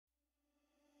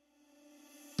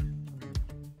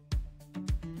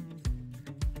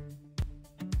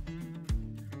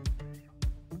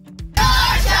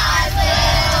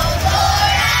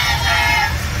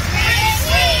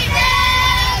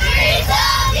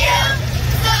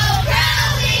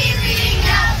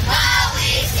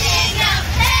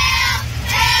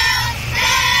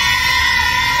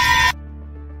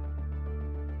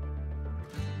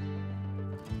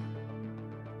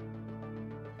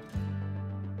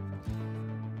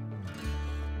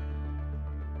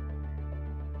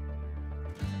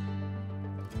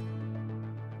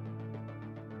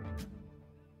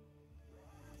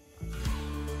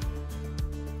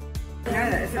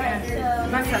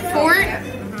4.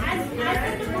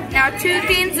 Now 2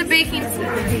 cans of baking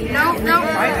soda. No.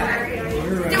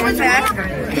 It was back.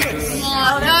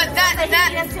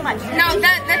 That's too much. No,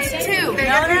 that's 2. No.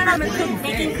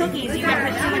 Making cookies, you can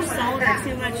put too much salt or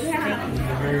too much.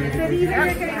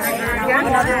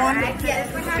 Another one.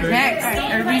 Next,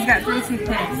 everybody's got 3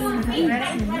 toothpicks.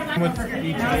 With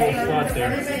each little spot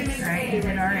there. Alright, you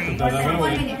did alright. So that went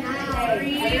away.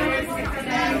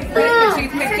 Put the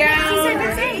toothpick down.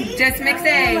 Just mix A.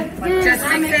 Just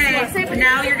mix A.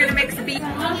 Now you're gonna mix B.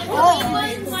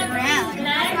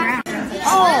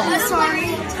 Oh, sorry.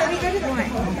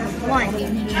 1.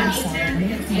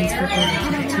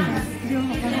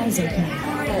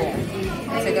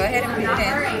 So go ahead and put it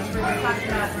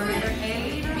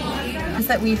in.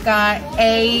 That we've got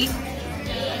A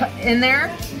in there.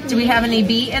 Do we have any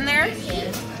B in there?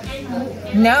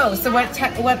 No. So what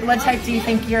type do you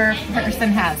think your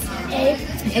person has? A.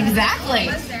 Exactly.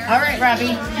 All right,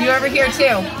 Robbie, you over here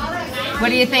too. What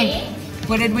do you think?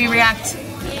 What did we react?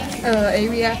 A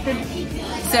reacted.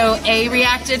 So A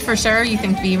reacted for sure. You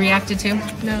think B reacted too?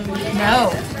 No.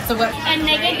 No. So what? And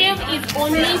negative is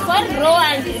only for row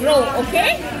and row,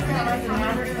 okay?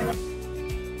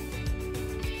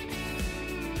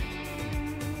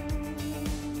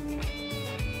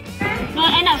 No,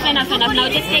 enough. Now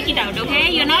just take it out, okay?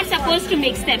 You're not supposed to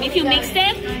mix them. If you mix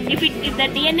them, if the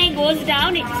DNA goes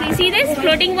down, so you see this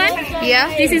floating one? Yeah.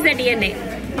 This is the DNA.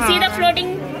 See the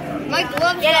floating? My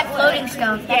gloves. Yeah, that floating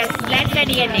stuff. Yes, that's the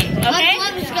DNA, okay?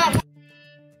 My gloves got.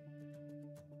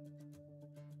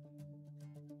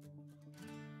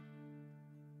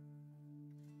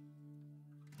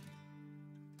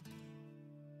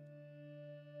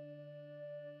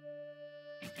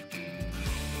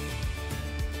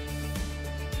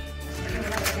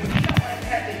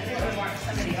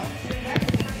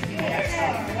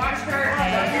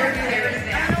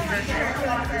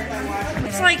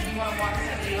 It's like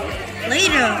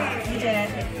later.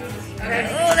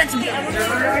 Oh, that's beautiful.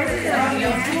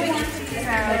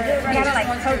 You gotta like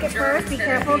poke it first. Be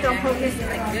careful, don't poke it.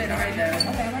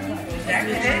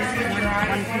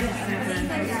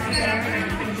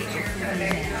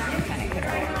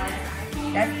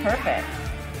 That's perfect.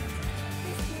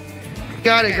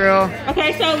 Got it, girl.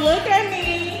 Okay, so look at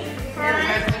me.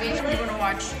 We're gonna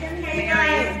watch Mary.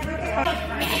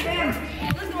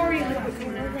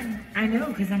 I know,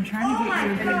 because I'm trying to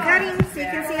get you. Cutting so you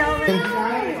can see all of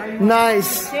it.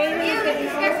 Nice.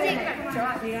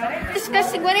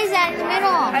 Disgusting. What is that in the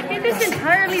middle? I did this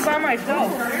entirely by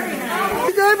myself.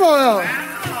 Get that ball out.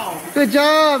 Good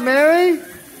job, Mary. Is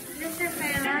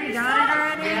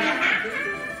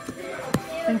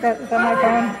that my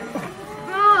phone?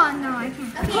 Oh, no, I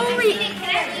can't. Holy!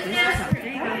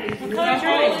 The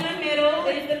hole in the middle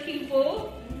is the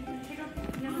pupil.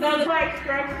 So the white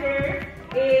structure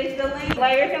is the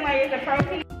layers and layers of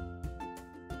protein.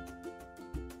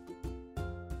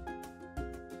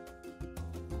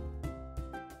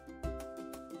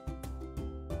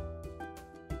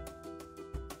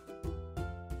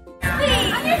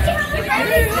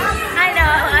 I know,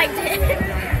 I liked it.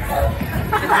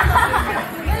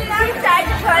 He tried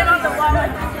to climb on the wall.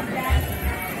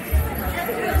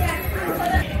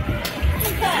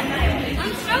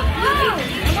 I'm so cold.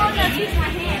 I'm going to use my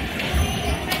hand.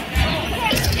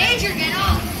 Danger, get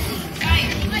off. Right.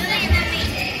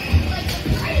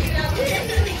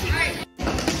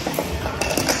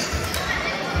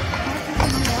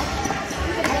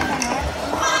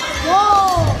 Whoa!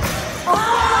 Oh!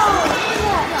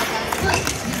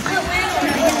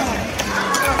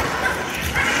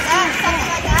 Something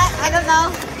like that. I don't know.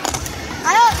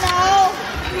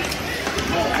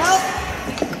 Nope.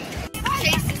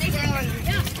 Chase the girl and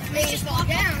they just fall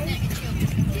down.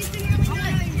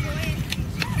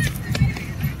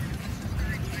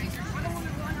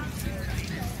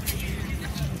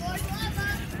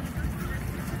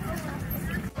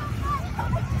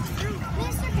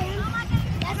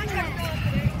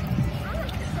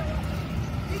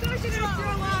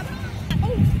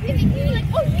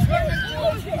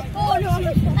 Oh no,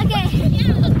 okay.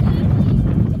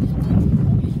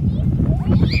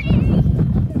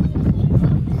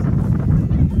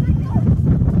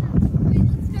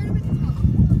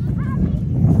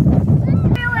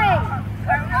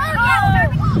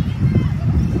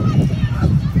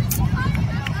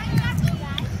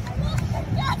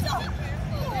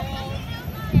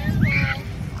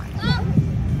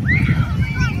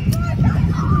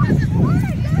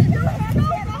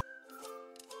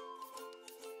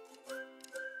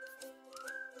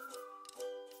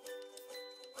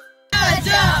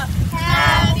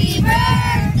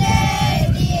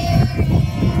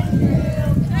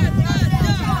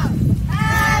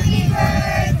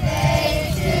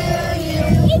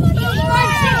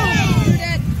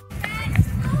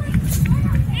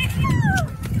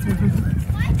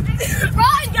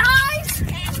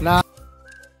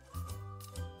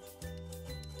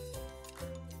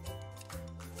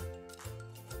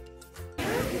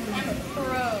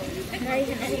 Not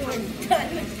even anyone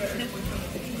done.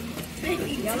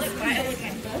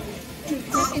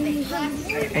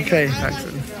 Okay,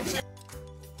 Jackson.